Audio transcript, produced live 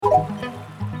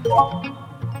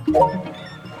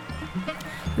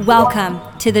Welcome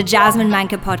to the Jasmine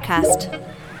Manka podcast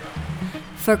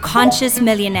for conscious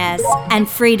millionaires and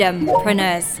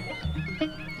freedompreneurs,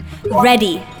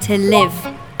 ready to live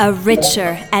a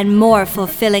richer and more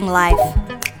fulfilling life.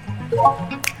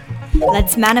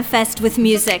 Let's manifest with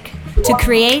music to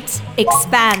create,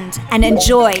 expand, and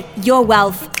enjoy your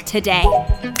wealth today.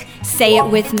 Say it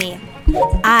with me.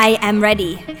 I am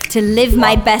ready to live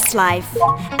my best life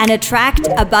and attract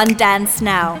abundance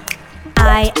now.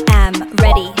 I am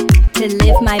ready to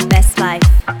live my best life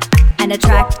and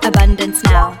attract abundance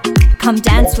now. Come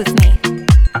dance with me.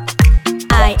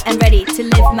 I am ready to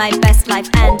live my best life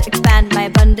and expand my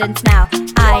abundance now.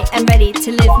 I am ready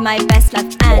to live my best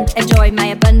life and enjoy my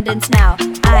abundance now.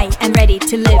 I am ready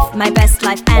to live my best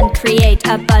life and create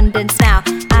abundance now.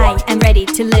 I am ready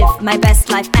to live my best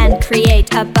life and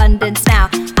create abundance now.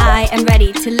 I am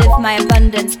ready to live my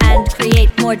abundance and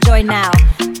create more joy now.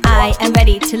 I am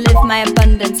ready to live my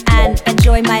abundance and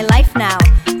enjoy my life now.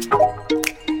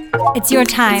 It's your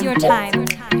time. It's your time.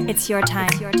 It's your time.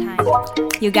 It's your time.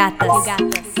 You got this. You got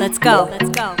this. Let's go. Let's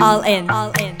go. All in.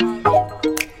 All in.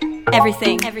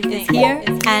 Everything is here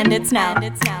and it's now.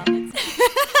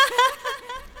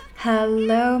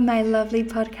 Hello, my lovely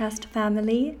podcast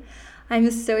family.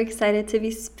 I'm so excited to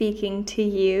be speaking to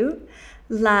you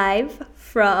live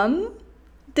from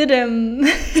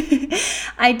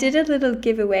I did a little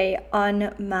giveaway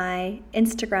on my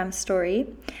Instagram story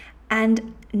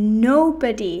and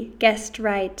nobody guessed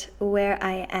right where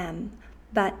I am,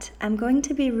 but I'm going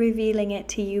to be revealing it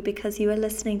to you because you are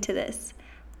listening to this.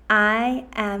 I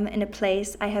am in a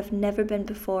place I have never been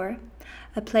before,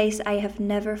 a place I have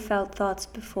never felt thoughts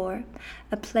before,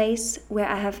 a place where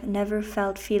I have never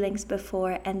felt feelings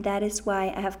before, and that is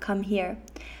why I have come here,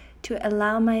 to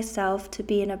allow myself to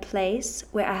be in a place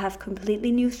where I have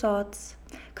completely new thoughts,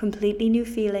 completely new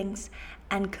feelings,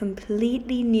 and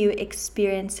completely new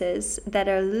experiences that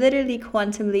are literally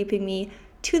quantum leaping me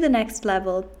to the next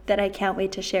level that I can't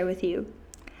wait to share with you.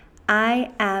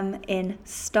 I am in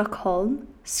Stockholm,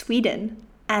 Sweden,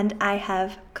 and I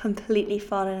have completely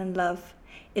fallen in love.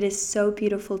 It is so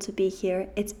beautiful to be here.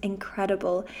 It's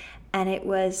incredible. And it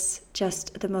was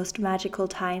just the most magical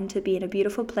time to be in a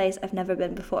beautiful place I've never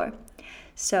been before.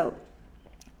 So,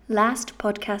 last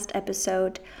podcast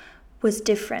episode was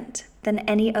different than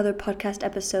any other podcast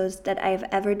episodes that I have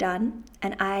ever done.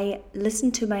 And I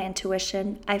listened to my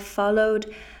intuition. I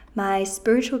followed my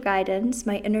spiritual guidance,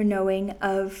 my inner knowing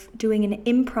of doing an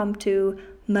impromptu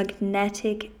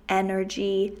magnetic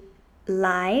energy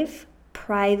live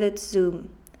private Zoom.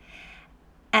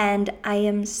 And I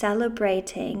am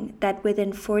celebrating that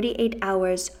within 48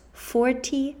 hours,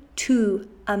 42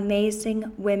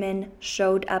 amazing women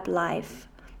showed up live.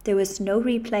 There was no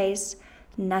replays.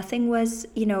 Nothing was,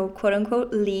 quote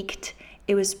unquote, leaked.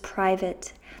 It was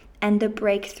private. And the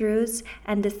breakthroughs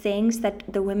and the things that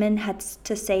the women had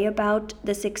to say about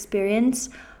this experience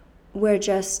were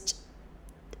just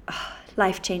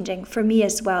life-changing for me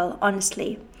as well,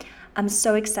 honestly. I'm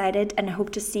so excited and I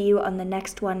hope to see you on the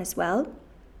next one as well.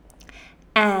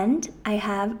 And I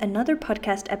have another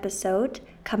podcast episode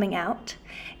coming out.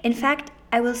 In fact,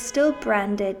 I will still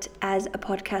brand it as a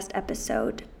podcast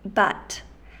episode, but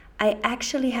I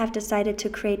actually have decided to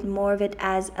create more of it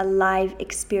as a live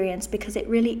experience because it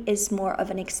really is more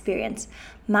of an experience.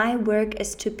 My work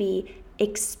is to be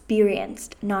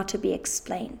experienced, not to be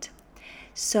explained.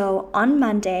 So on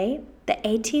Monday, the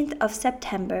 18th of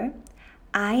September,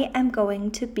 I am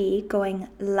going to be going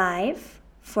live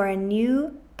for a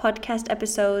new podcast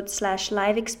episode /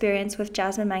 live experience with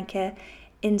Jasmine Manka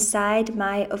inside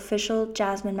my official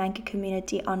Jasmine Manka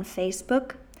community on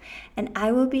Facebook. And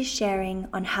I will be sharing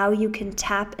on how you can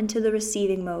tap into the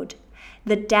receiving mode,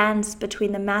 the dance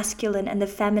between the masculine and the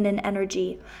feminine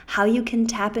energy, how you can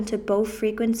tap into both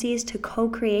frequencies to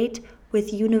co-create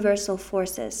with universal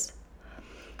forces.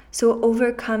 So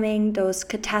overcoming those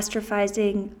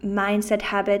catastrophizing mindset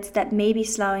habits that may be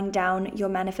slowing down your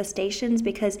manifestations,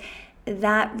 because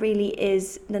that really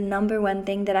is the number one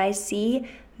thing that I see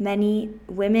many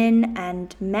women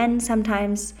and men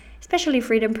sometimes, especially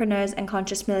freedompreneurs and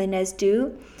conscious millionaires,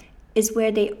 do, is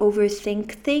where they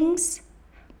overthink things.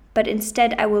 But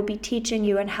instead, I will be teaching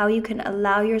you on how you can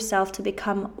allow yourself to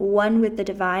become one with the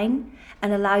divine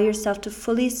and allow yourself to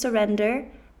fully surrender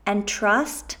and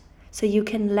trust so you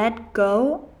can let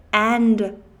go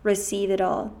and receive it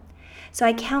all. So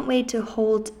I can't wait to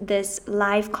hold this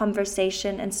live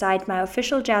conversation inside my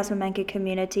official Jasmine Manka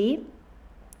community.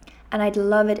 And I'd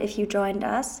love it if you joined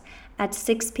us at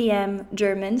 6 p.m.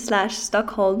 German /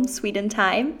 Stockholm, Sweden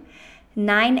time,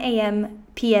 9 a.m.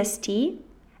 PST,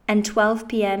 and 12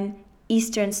 p.m.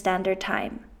 Eastern Standard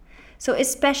Time. So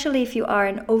especially if you are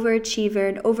an overachiever,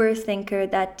 an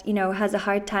overthinker that, has a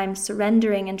hard time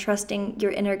surrendering and trusting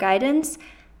your inner guidance,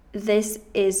 this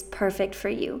is perfect for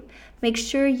you. Make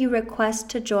sure you request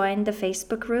to join the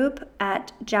Facebook group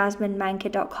at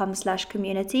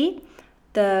jasminemanke.com/community.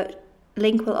 The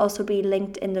link will also be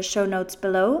linked in the show notes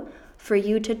below for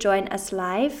you to join us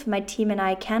live. My team and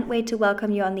I can't wait to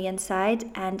welcome you on the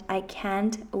inside, and I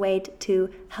can't wait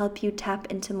to help you tap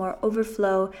into more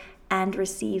overflow and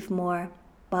receive more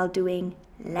while doing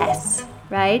less,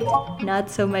 right? Not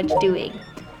so much doing,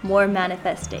 more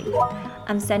manifesting.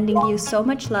 I'm sending you so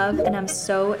much love, and I'm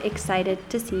so excited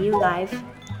to see you live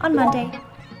on Monday.